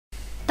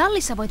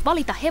Tallissa voit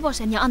valita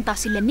hevosen ja antaa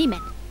sille nimen.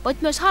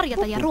 Voit myös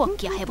harjata ja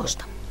ruokkia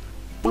hevosta.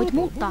 Voit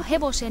muuttaa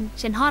hevosen,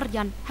 sen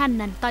harjan,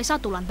 hännän tai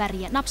satulan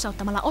väriä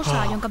napsauttamalla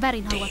osaa, jonka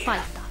värin haluat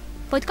vaihtaa.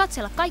 Voit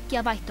katsella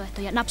kaikkia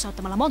vaihtoehtoja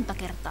napsauttamalla monta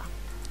kertaa.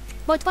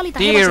 Voit valita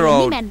hevoselle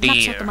nimen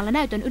napsauttamalla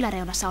näytön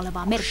yläreunassa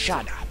olevaa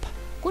merkkiä.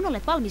 Kun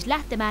olet valmis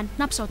lähtemään,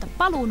 napsauta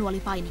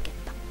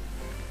paluunuolipainiketta.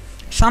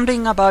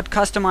 Something about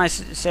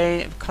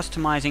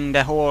customizing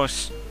the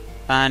horse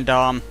and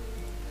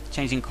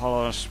changing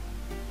colors,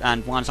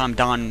 and once I'm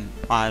done,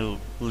 I'll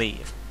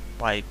leave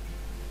by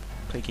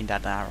clicking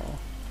that arrow.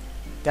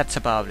 That's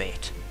about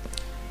it.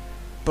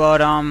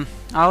 But I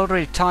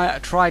already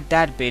tried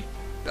that bit.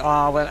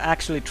 Well,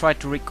 actually tried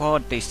to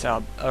record this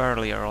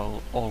earlier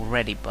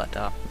already, but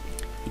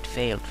it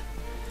failed.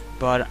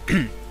 But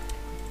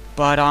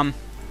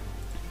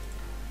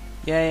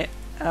yeah.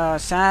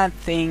 Sad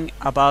thing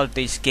about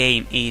this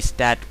game is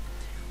that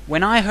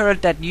when I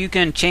heard that you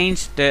can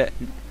change the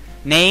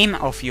name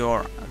of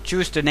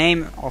choose the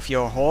name of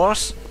your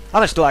horse, I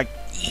was like,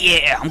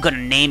 yeah, I'm gonna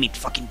name it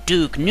fucking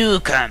Duke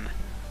Nukem.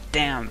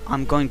 Damn,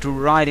 I'm going to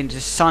ride into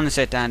the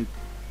sunset and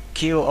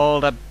kill all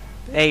the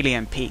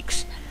alien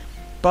pigs.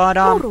 But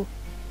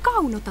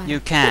you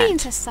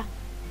can't.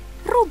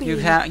 You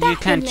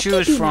can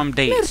choose from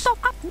these.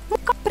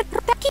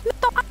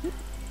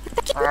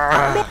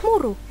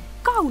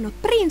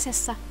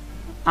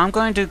 I'm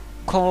going to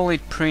call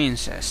it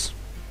Princess.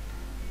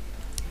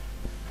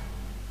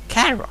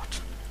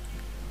 Carrot.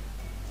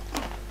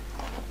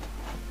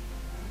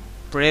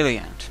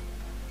 Brilliant.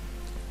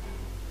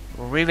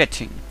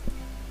 Riveting.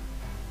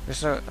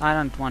 So I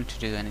don't want to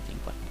do anything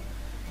but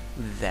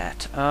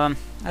that.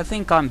 I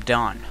think I'm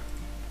done.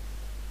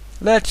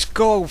 Let's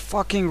go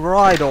fucking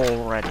ride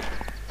already.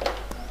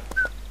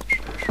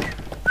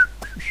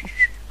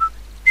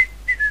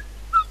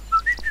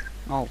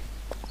 Oh,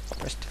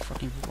 pressed the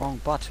fucking wrong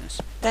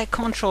buttons. The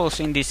controls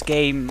in this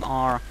game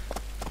are,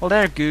 well,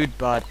 they're good,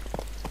 but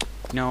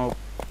you know,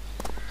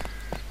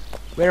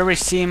 very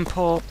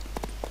simple.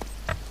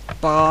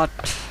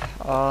 But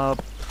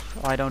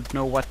I don't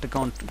know what the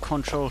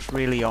controls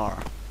really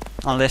are,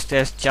 unless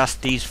there's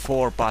just these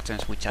 4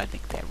 buttons, which I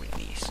think there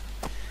really is.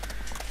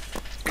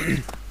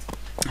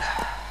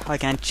 I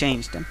can't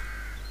change them.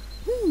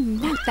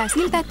 Näyttää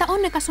siltä, että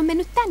onnekas on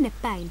mennyt tänne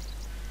päin.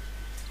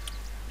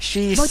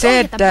 She Voit said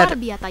ohjata that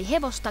Barbiea tai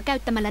hevosta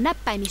käyttämällä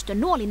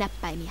näppäimistön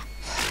nuolinäppäimiä.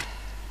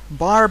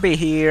 Barbie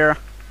here.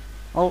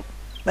 Oh,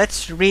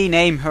 let's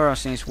rename her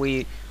since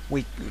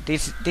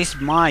this is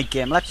my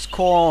game. Let's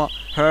call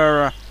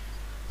her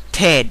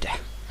Ted.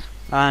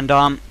 And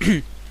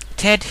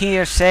Ted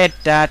here said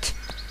that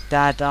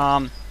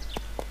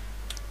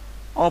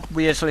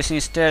obviously,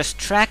 since there's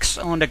tracks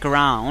on the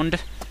ground,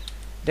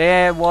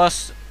 there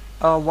was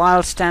a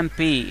wild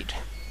stampede,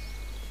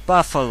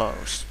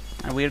 buffaloes,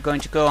 and we're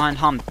going to go and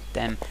hunt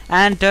them.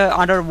 And the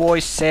other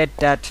voice said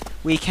that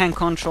we can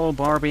control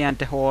Barbie and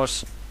the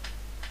horse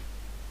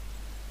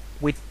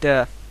with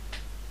the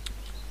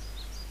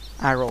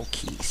arrow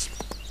keys.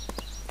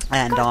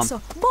 And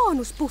Katso,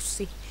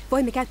 bonuspussi.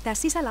 Voimme käyttää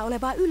sisällä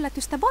olevaa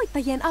yllätystä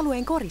voittajien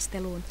alueen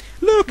koristeluun.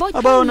 Look,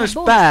 a bonus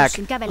bag!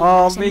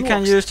 Oh, we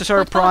can use the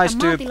surprise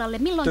to do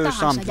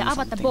something,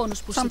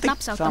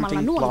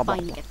 blah, blah.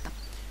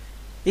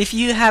 If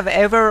you have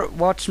ever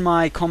watched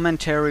my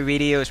commentary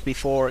videos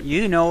before,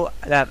 you know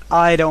that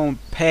I don't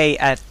pay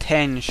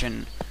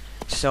attention.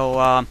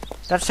 So,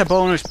 that's a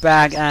bonus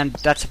bag, and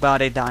that's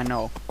about it, I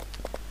know.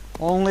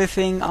 Only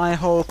thing I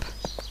hope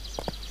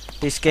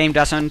this game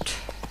doesn't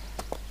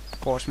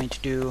force me to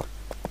do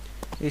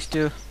is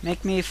to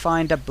make me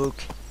find a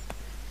book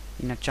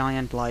in a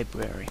giant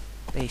library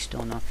based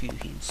on a few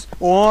hints,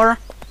 or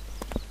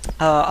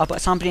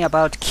about something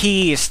about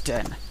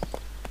Keystone,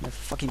 the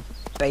fucking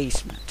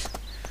basement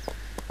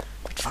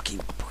with fucking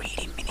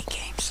breeding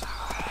minigames.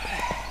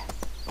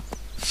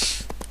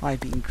 I've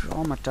been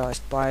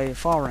traumatized by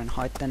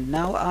Fahrenheit, and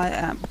now I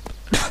am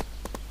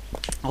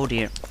oh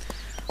dear.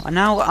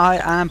 Now I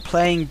am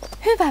playing.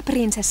 Hyvä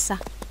prinsessa.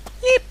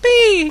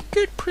 Yippee!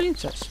 Good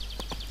princess.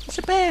 It's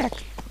a bag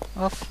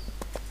of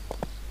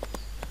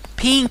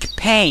pink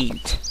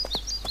paint.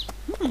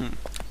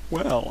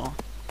 Well,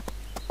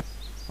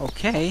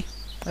 okay.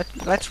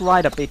 Let's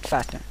ride a bit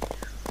faster.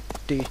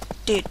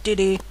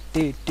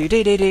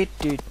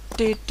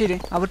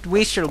 I would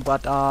whistle,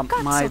 but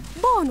my. Katso,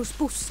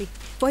 bonuspussi.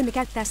 Voimme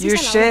käyttää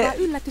sisällä olevaa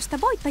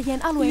yllätystä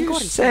voittajien alueen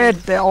koristeluun. You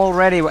said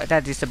already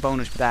that is a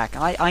bonus bag.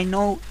 I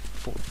know.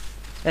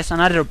 There's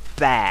another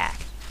bag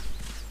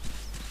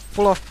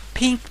full of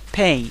pink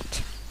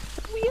paint.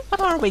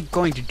 What are we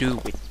going to do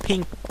with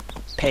pink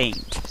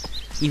paint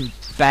in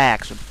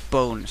bags of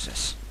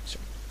bonuses? So,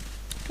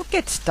 don't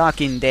get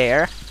stuck in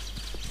there.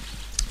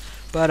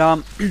 But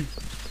I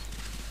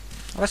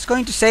was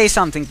going to say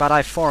something, but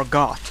I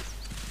forgot.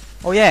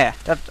 Oh yeah,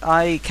 that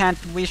I can't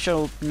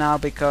whistle now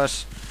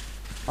because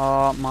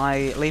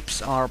my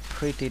lips are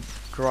pretty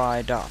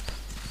dried up.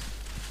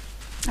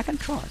 I can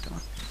try it.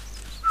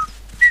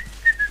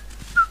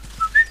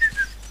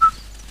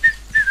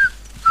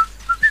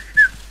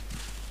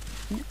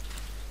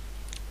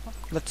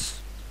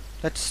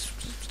 let's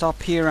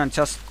stop here and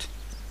just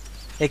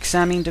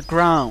examine the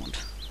ground.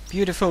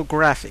 Beautiful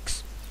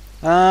graphics.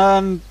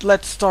 And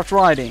let's start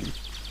riding.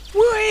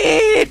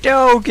 Whee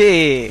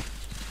doggy!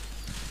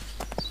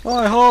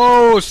 Hi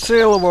ho,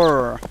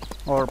 Silver!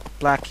 Or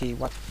Blackie,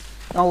 what?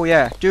 Oh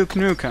yeah, Duke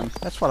Nukem.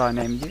 That's what I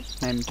named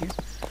you.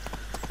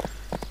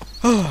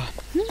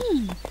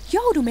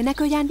 Joudumme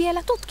näköjään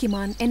vielä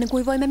tutkimaan ennen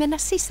kuin voimme mennä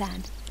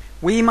sisään.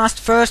 We must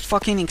first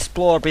fucking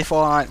explore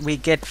before we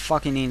get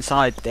fucking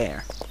inside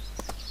there.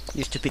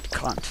 You stupid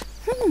cunt.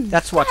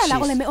 That's what Täällä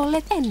she's... olemme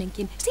olleet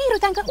ennenkin.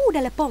 Siirrytäänkö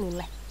uudelle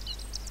polulle?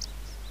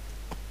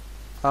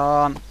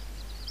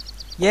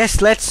 Yes,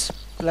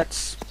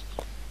 let's...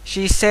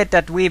 She said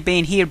that we've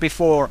been here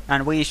before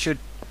and we should...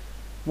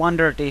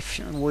 Wondered if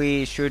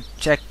we should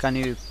check a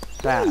new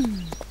path.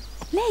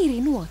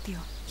 Leirinuotio.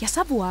 Ja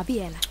savuaa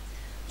vielä.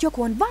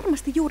 Joku on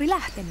varmasti juuri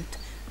lähtenyt.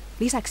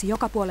 Lisäksi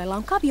joka puolella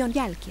on kavion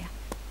jälkiä.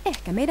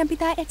 Ehkä meidän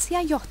pitää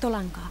etsiä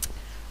johtolankaa.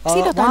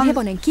 Sidotaan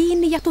hevonen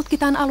kiinni ja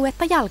tutkitaan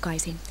aluetta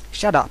jalkaisin.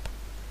 Shut up.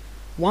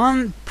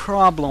 One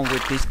problem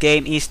with this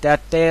game is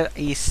that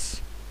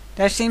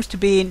there seems to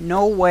be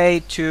no way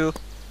to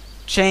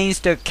change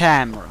the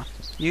camera.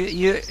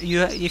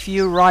 If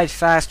you ride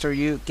faster,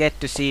 you get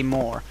to see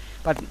more.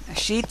 But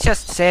she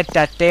just said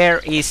that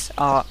there is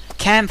a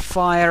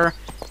campfire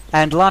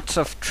and lots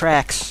of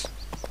tracks.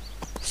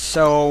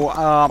 So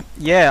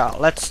yeah,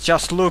 let's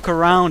just look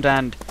around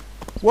and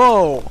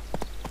whoa,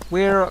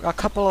 we're a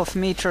couple of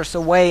meters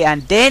away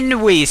and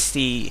then we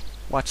see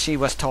what she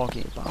was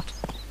talking about.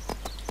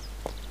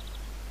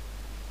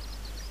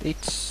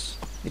 It's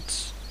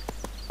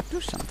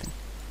do something.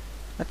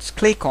 Let's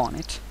click on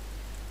it.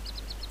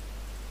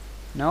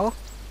 No?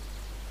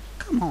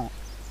 Come on.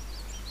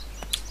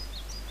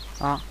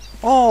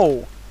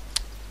 Oh!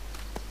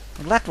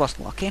 Well, that was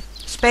lucky.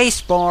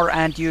 Spacebar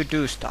and you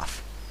do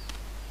stuff.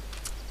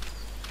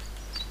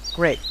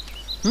 Great.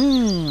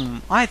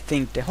 I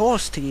think the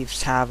horse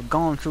thieves have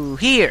gone through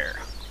here.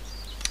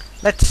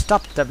 Let's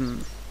stop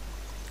them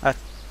at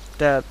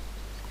the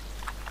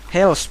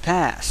Hell's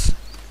Pass.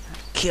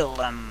 Kill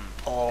them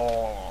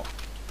all.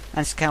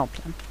 And scalp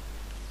them.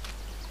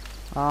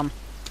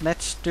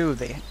 Let's do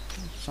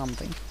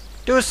something.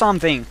 Do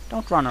something!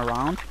 Don't run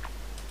around.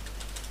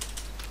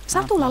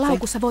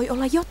 Satulalaukussa voi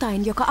olla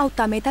jotain, joka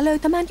auttaa meitä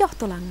löytämään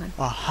johtolangan.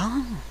 Aha.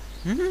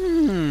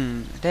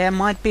 There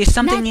might be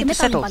something in the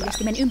Näette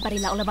metallipaljastimen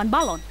ympärillä olevan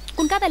balon.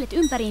 Kun kävelet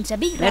ympäriin, se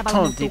vihreä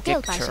valo muuttuu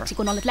keltaiseksi,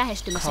 kun olet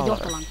lähestymässä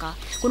johtolankaa.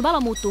 Kun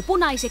valo muuttuu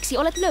punaiseksi,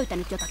 olet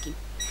löytänyt jotakin.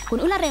 Kun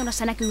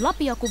yläreunassa näkyy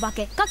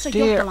lapiokuvake, katso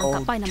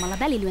johtolanka painamalla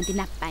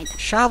välilyöntinäppäintä.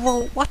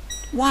 Shovel?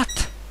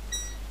 What?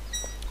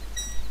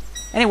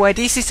 Anyway,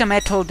 this is a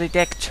metal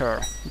detector.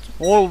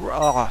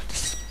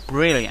 This is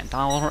brilliant. I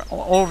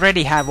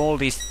already have all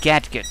these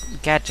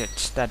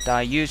gadgets that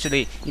I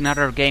usually in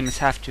other games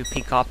have to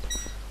pick up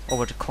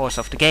over the course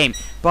of the game.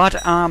 But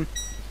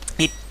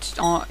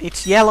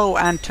it's yellow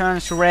and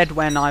turns red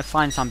when I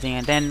find something,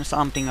 and then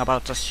something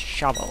about the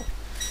shovel.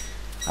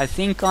 I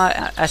think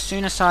as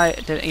soon as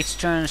it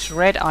turns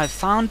red, I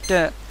found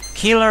the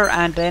killer,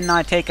 and then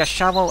I take a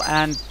shovel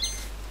and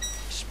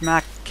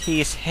smack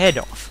his head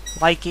off,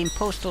 like in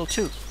Postal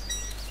 2.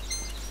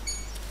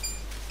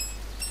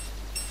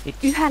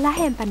 Yhä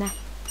lähempänä.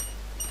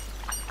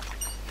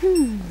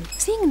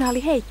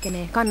 Signaali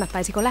heikkenee.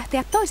 Kannattaisiko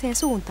lähteä toiseen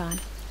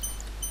suuntaan?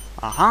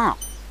 Aha.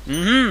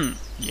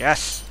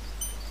 Yes.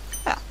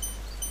 Yeah.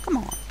 Come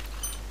on.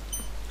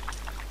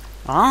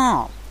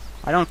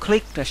 I don't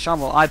click the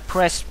shovel. I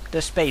press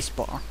the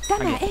spacebar.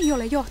 Tämä ei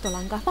ole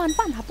johtolanka, vaan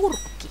vanha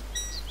purkki.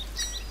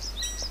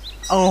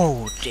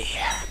 Oh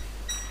dear.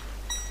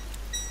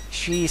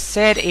 She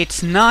said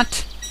it's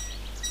not...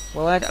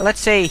 Well,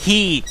 let's say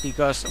he,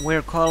 because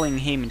we're calling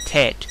him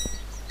Ted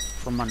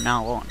from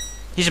now on.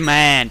 He's a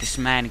man, this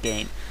man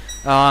game.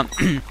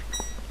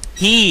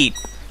 He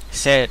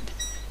said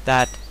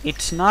that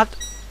it's not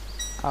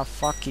a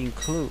fucking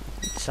clue.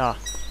 It's a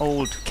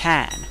old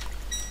can.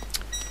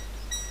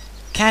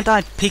 Can't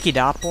I pick it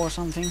up or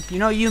something? You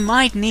know, you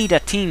might need a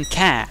tin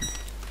can.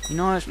 You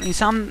know, in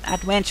some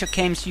adventure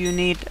games you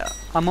need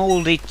a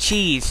moldy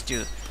cheese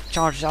to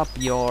charge up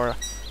your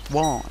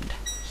wand.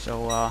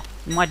 So,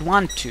 you might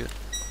want to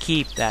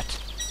keep that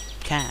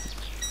can.